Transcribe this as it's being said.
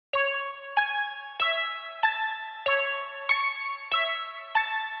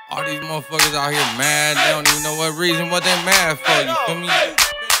All these motherfuckers out here mad, they don't even know what they mad for, you feel me?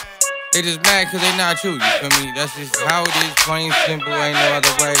 They just mad cause they not you feel me? That's just how it is, plain simple, ain't no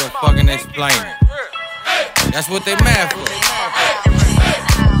other way to fucking explain it. That's what they mad for.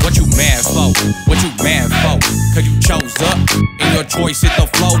 What you mad for? What you mad for? Cause you chose up, and your choice hit the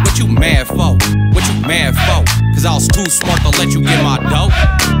flow. What you mad for? What you mad for? Cause I was too smart to let you get my dope.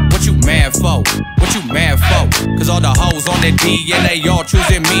 What you mad for? What you mad for? Cause all the hoes on that D and they all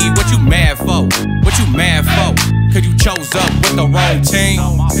choosing me. What you mad for? What you mad for? Cause you chose up with the wrong team.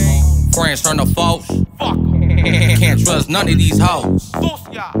 Friends turn to foes. Can't trust none of these hoes.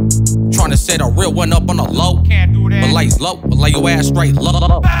 Tryna set a real one up on the low. But LAZLOW, but lay your ass straight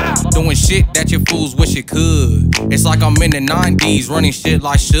low. Doing shit that your fools wish it could. It's like I'm in the 90s running shit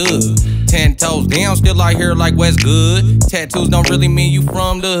like should. 10 toes down, still out here like what's good. Tattoos don't really mean you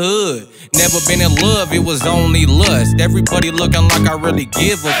from the hood. Never been in love, it was only lust. Everybody looking like I really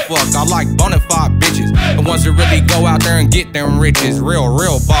give a fuck. I like bonafide bitches, the ones that really go out there and get them riches. Real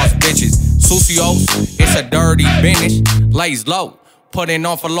boss bitches. Sucios, it's a dirty business. LAZLOW, putting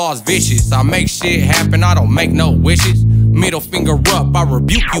on for lost vicious. I make shit happen, I don't make no wishes. Middle finger up, I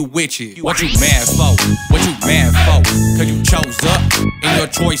rebuke you witches. What you mad for? What you mad for? Cause you chose up, and your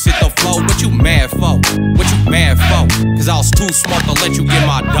choice hit the flow. What you mad for? What you mad for? Cause I was too smart to let you get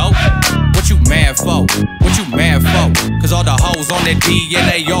my dope. What you mad for? What you mad for? Cause all the hoes on that D and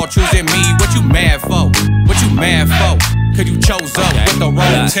they all choosing me. What you mad for? What you mad for? Cause you chose up with the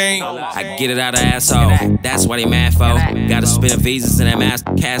wrong team. I get it out of asshole, that's why they mad for. Gotta spin visas in that mask,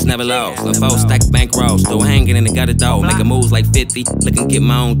 cash never low. The four stack bankrolls, still hanging in the gutter door. Making moves like 50, looking get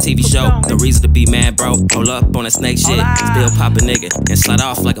my own TV show. The reason to be mad, bro, roll up on that snake shit. Still pop a nigga, and slide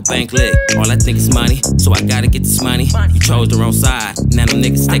off like a bank lick. All I think is money, so I gotta get this money. You chose the wrong side, now them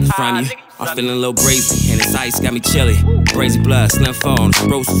niggas take it from you. I'm feeling a little brazy, and this ice got me chilly. Crazy blood, slim phone,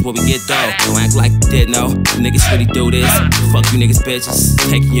 bros is what we get though. Don't act like you did know, niggas really do this. Fuck you niggas bitches,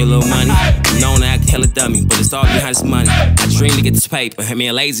 taking your little money. I'm known to act hella dummy, but it's all behind this money. I dream to get this paper, me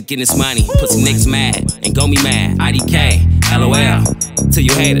and Lazy getting this money. Put some niggas mad, and gon' be mad. IDK, LOL, to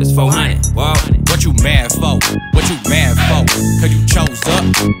you haters, 400, whoa. What you mad for? What you mad for? Cause you chose up,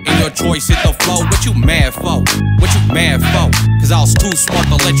 and your choice hit the flow. What you mad for? What you mad for? Cause I was too smart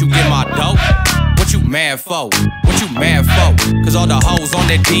to let you get my dope. What you mad for? What you mad for? Cause all the hoes on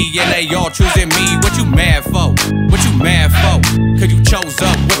that D and they all choosing me. What you mad for? What you mad for? Cause you chose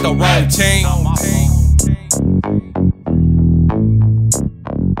up with the wrong team.